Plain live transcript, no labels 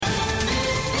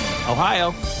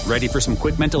Ohio, ready for some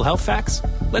quick mental health facts?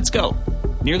 Let's go.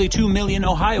 Nearly 2 million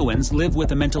Ohioans live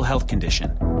with a mental health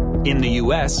condition. In the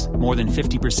U.S., more than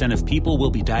 50% of people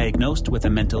will be diagnosed with a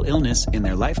mental illness in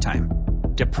their lifetime.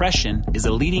 Depression is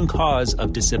a leading cause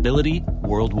of disability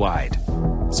worldwide.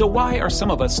 So why are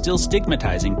some of us still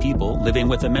stigmatizing people living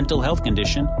with a mental health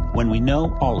condition when we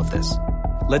know all of this?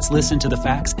 Let's listen to the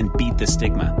facts and beat the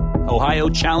stigma. Ohio,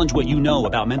 challenge what you know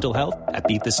about mental health at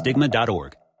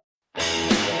beatthestigma.org.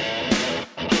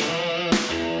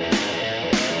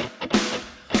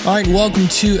 All right, welcome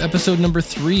to episode number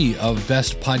 3 of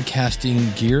Best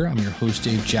Podcasting Gear. I'm your host,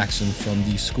 Dave Jackson from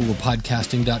the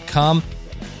schoolofpodcasting.com.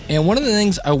 And one of the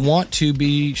things I want to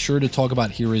be sure to talk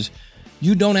about here is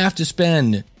you don't have to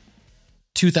spend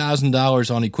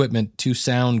 $2,000 on equipment to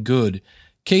sound good.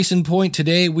 Case in point,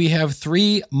 today we have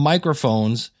 3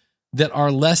 microphones that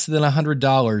are less than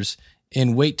 $100,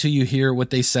 and wait till you hear what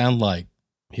they sound like.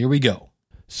 Here we go.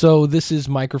 So this is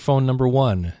microphone number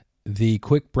 1. The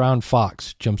quick brown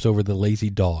fox jumps over the lazy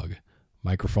dog.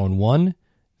 Microphone 1.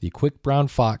 The quick brown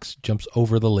fox jumps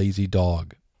over the lazy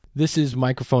dog. This is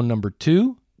microphone number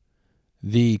 2.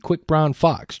 The quick brown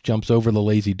fox jumps over the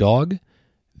lazy dog.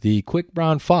 The quick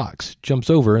brown fox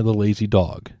jumps over the lazy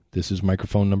dog. This is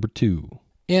microphone number 2.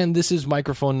 And this is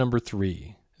microphone number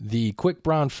 3. The quick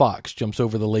brown fox jumps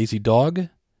over the lazy dog.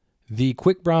 The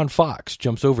quick brown fox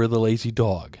jumps over the lazy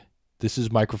dog. This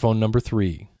is microphone number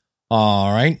 3.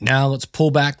 All right, now let's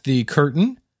pull back the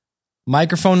curtain.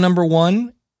 Microphone number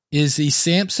 1 is the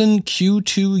Samson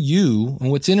Q2U. And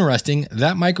what's interesting,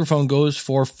 that microphone goes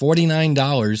for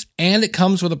 $49, and it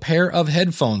comes with a pair of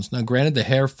headphones. Now, granted,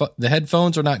 the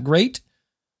headphones are not great,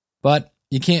 but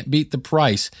you can't beat the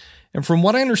price. And from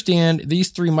what I understand,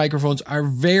 these 3 microphones are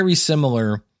very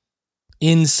similar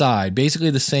inside,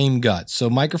 basically the same guts. So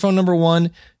microphone number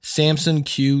 1, Samson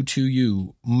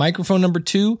Q2U. Microphone number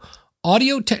 2,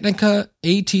 Audio-Technica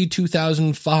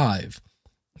AT2005.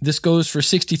 This goes for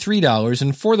 $63,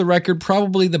 and for the record,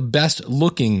 probably the best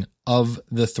looking of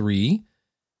the 3.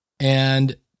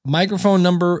 And microphone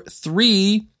number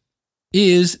 3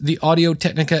 is the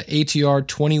Audio-Technica ATR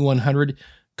 2100.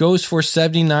 Goes for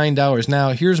 $79.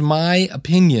 Now, here's my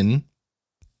opinion.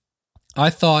 I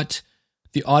thought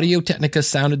the Audio-Technica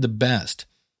sounded the best.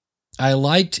 I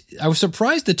was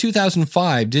surprised the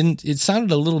 2005 didn't, it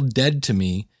sounded a little dead to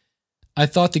me. I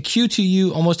thought the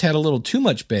Q2U almost had a little too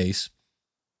much bass,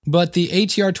 but the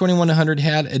ATR 2100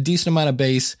 had a decent amount of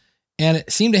bass, and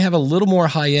it seemed to have a little more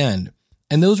high end.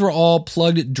 And those were all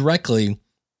plugged directly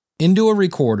into a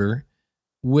recorder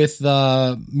with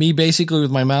me basically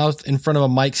with my mouth in front of a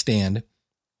mic stand,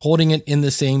 holding it in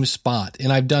the same spot.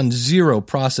 And I've done 0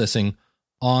 processing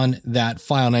on that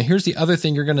file. Now, here's the other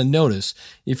thing you're going to notice.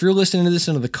 If you're listening to this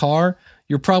in the car,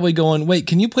 you're probably going, wait,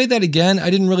 can you play that again? I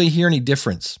didn't really hear any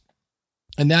difference.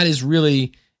 And that is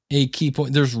really a key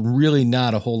point. There's really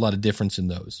not a whole lot of difference in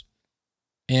those.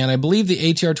 And I believe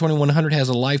the ATR 2100 has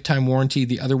a lifetime warranty.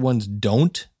 The other ones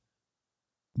don't.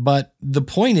 But the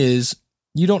point is,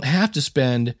 you don't have to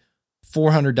spend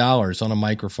 $400 on a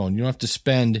microphone. You don't have to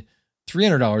spend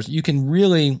 $300. You can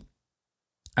really,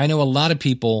 I know a lot of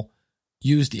people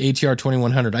use the ATR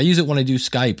 2100. I use it when I do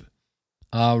Skype.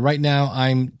 Right now,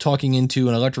 I'm talking into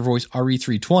an Electro Voice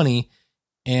RE320.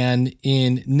 And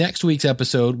in next week's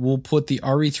episode, we'll put the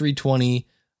RE320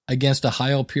 against a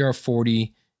Heil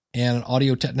PR40 and an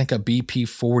Audio-Technica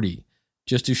BP40,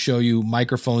 just to show you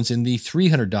microphones in the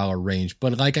 $300 range.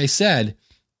 But like I said,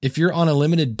 if you're on a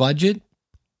limited budget,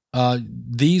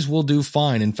 these will do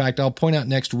fine. In fact, I'll point out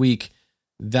next week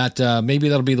that maybe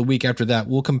that'll be the week after that.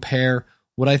 We'll compare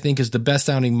what I think is the best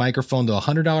sounding microphone, the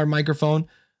 $100 microphone,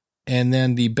 and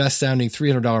then the best sounding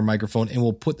 $300 microphone, and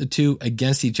we'll put the two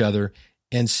against each other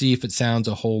and see if it sounds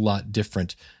a whole lot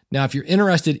different. Now, if you're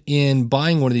interested in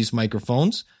buying one of these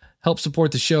microphones, help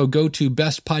support the show, go to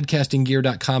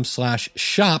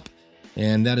bestpodcastinggear.com/shop,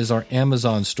 and that is our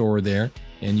Amazon store there,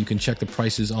 and you can check the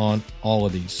prices on all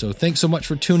of these. So thanks so much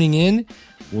for tuning in.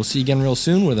 We'll see you again real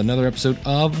soon with another episode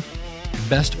of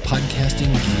Best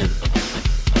Podcasting Gear.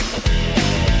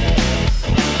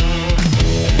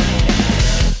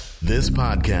 This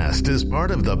podcast is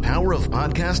part of the Power of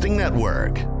Podcasting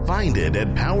Network. Find it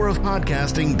at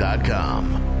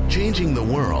powerofpodcasting.com. Changing the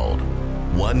world,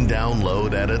 one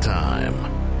download at a time.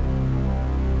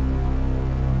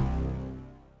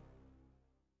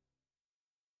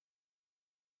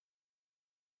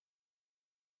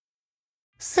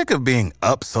 Sick of being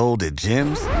upsold at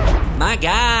gyms? My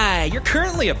guy, you're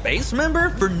currently a base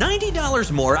member? For $90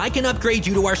 more, I can upgrade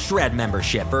you to our Shred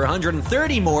membership. For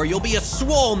 $130 more, you'll be a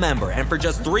Swole member. And for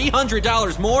just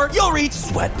 $300 more, you'll reach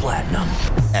Sweat Platinum.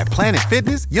 At Planet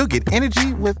Fitness, you'll get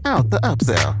energy without the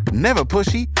upsell. Never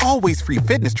pushy, always free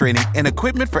fitness training and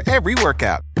equipment for every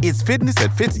workout. It's fitness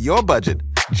that fits your budget.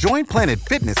 Join Planet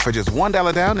Fitness for just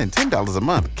 $1 down and $10 a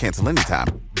month. Cancel anytime.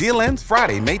 Deal ends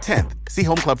Friday, May 10th. See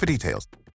Home Club for details.